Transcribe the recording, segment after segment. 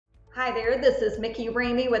Hi there, this is Mikki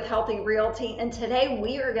Ramey with Healthy Realty, and today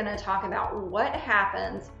we are going to talk about what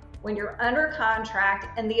happens when you're under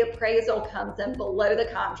contract and the appraisal comes in below the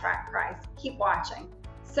contract price. Keep watching.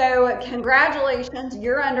 So congratulations,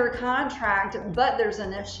 you're under contract, but there's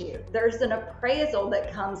an issue. There's an appraisal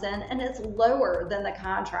that comes in and it's lower than the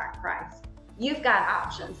contract price. You've got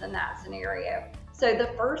options in that scenario. So the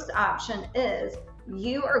first option is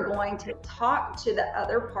you are going to talk to the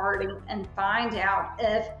other party and find out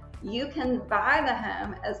if you can buy the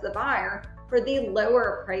home as the buyer for the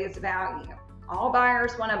lower appraised value. All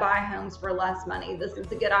buyers want to buy homes for less money. This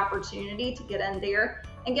is a good opportunity to get in there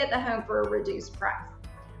and get the home for a reduced price.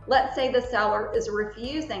 Let's say the seller is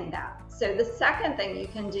refusing that. So the second thing you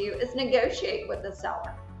can do is negotiate with the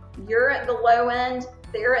seller. You're at the low end,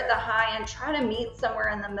 they're at the high end. Try to meet somewhere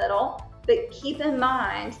in the middle, but keep in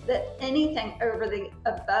mind that anything over the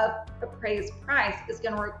above appraised price is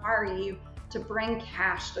going to require you to bring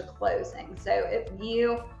cash to closing. So if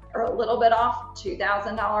you are a little bit off,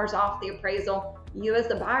 $2,000 off the appraisal, you as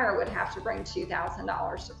the buyer would have to bring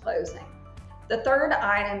 $2,000 to closing. The third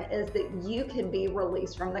item is that you could be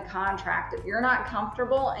released from the contract. If you're not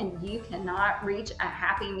comfortable and you cannot reach a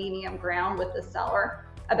happy medium ground with the seller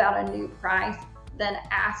about a new price, then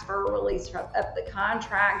ask for a release of the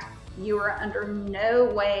contract. You are under no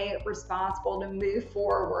way responsible to move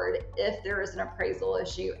forward if there is an appraisal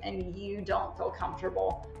issue and you don't feel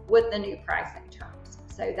comfortable with the new pricing terms.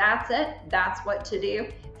 So that's it. That's what to do.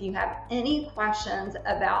 If you have any questions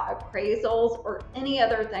about appraisals or any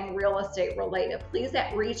other thing real estate related, please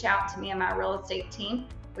reach out to me and my real estate team.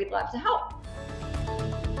 We'd love to help.